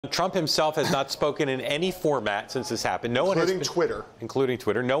Trump himself has not spoken in any format since this happened. No one has been, Twitter. Including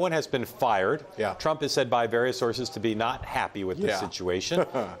Twitter. No one has been fired. Yeah. Trump is said by various sources to be not happy with this situation.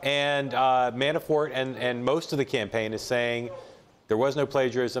 And Manafort and most of the campaign is saying there was no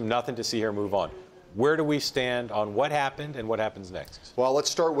plagiarism, nothing to see here, move on. Where do we stand on what happened and what happens next? Well, let's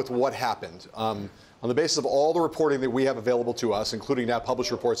start with what happened. On the basis of all the reporting that we have available to us, including now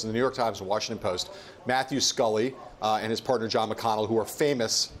published reports in the New York Times and Washington Post, Matthew Scully and his partner John McConnell, who are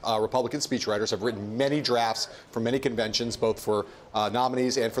famous Republican speechwriters, have written many drafts for many conventions, both for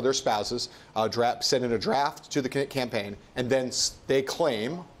nominees and for their spouses, sent in a draft to the campaign, and then they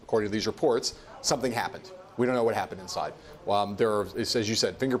claim, according to these reports, something happened. We don't know what happened inside. There are, as you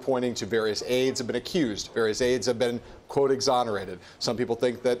said, finger pointing to various aides have been accused. Various aides have been, quote, exonerated. Some people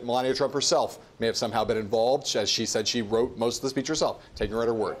think that Melania Trump herself may have somehow been involved. As she said, she wrote most of the speech herself, taking her at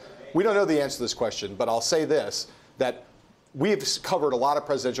her word. We don't know the answer to this question, but I'll say this, that we've covered a lot of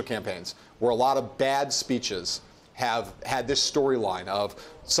presidential campaigns where a lot of bad speeches have had this storyline of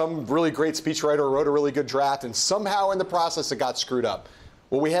some really great speechwriter wrote a really good draft, and somehow in the process it got screwed up.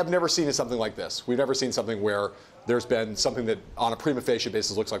 What we have never seen is something like this. We've never seen something where there's been something that on a prima facie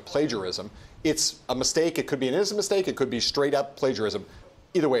basis looks like plagiarism. It's a mistake. It could be an innocent mistake. It could be straight up plagiarism.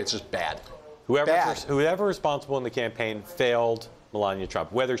 Either way, it's just bad. Whoever responsible in the campaign failed Melania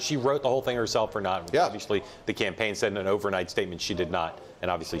Trump, whether she wrote the whole thing herself or not. Yeah. Obviously, the campaign said in an overnight statement she did not,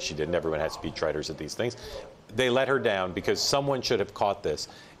 and obviously she didn't. Everyone has speechwriters at these things. They let her down because someone should have caught this.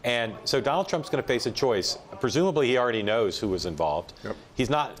 And so Donald Trump's going to face a choice. Presumably, he already knows who was involved. Yep. He's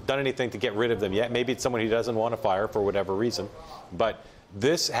not done anything to get rid of them yet. Maybe it's someone he doesn't want to fire for whatever reason. But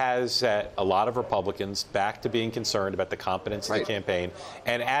this has set a lot of Republicans back to being concerned about the competence of the campaign.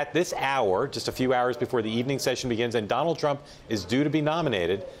 And at this hour, just a few hours before the evening session begins, and Donald Trump is due to be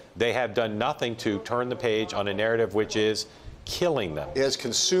nominated, they have done nothing to turn the page on a narrative which is killing them. It has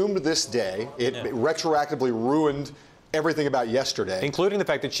consumed this day. It retroactively ruined everything about yesterday, including the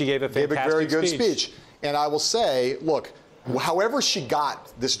fact that she gave a very good speech. And I will say, look, however she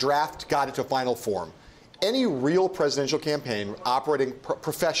got this draft, got it to final form. Any real presidential campaign operating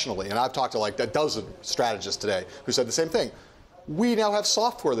professionally, and I've talked to like a dozen strategists today who said the same thing. We now have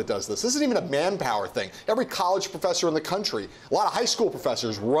software that does this. This isn't even a manpower thing. Every college professor in the country, a lot of high school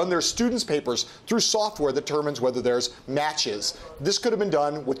professors run their students' papers through software that determines whether there's matches. This could have been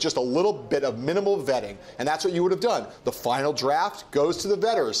done with just a little bit of minimal vetting, and that's what you would have done. The final draft goes to the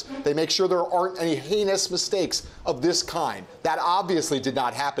vetters. They make sure there aren't any heinous mistakes of this kind. That obviously did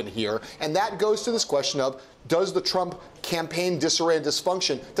not happen here, and that goes to this question of, does the Trump campaign disarray and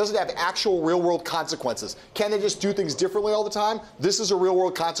dysfunction, does it have actual real-world consequences? Can they just do things differently all the time? This is a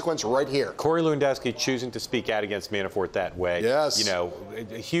real-world consequence right here. Corey Lewandowski choosing to speak out against Manafort that way. Yes. You know,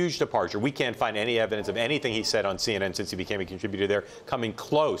 a huge departure. We can't find any evidence of anything he said on CNN since he became a contributor there coming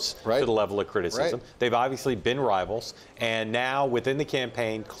close to the level of criticism. They've obviously been rivals. And now within the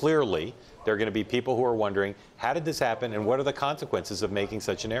campaign, clearly, there are going to be people who are wondering, how did this happen and what are the consequences of making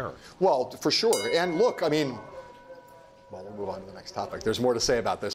such an error? Well, for sure. And look, I mean, well, we'll move on to the next topic. There's more to say about this.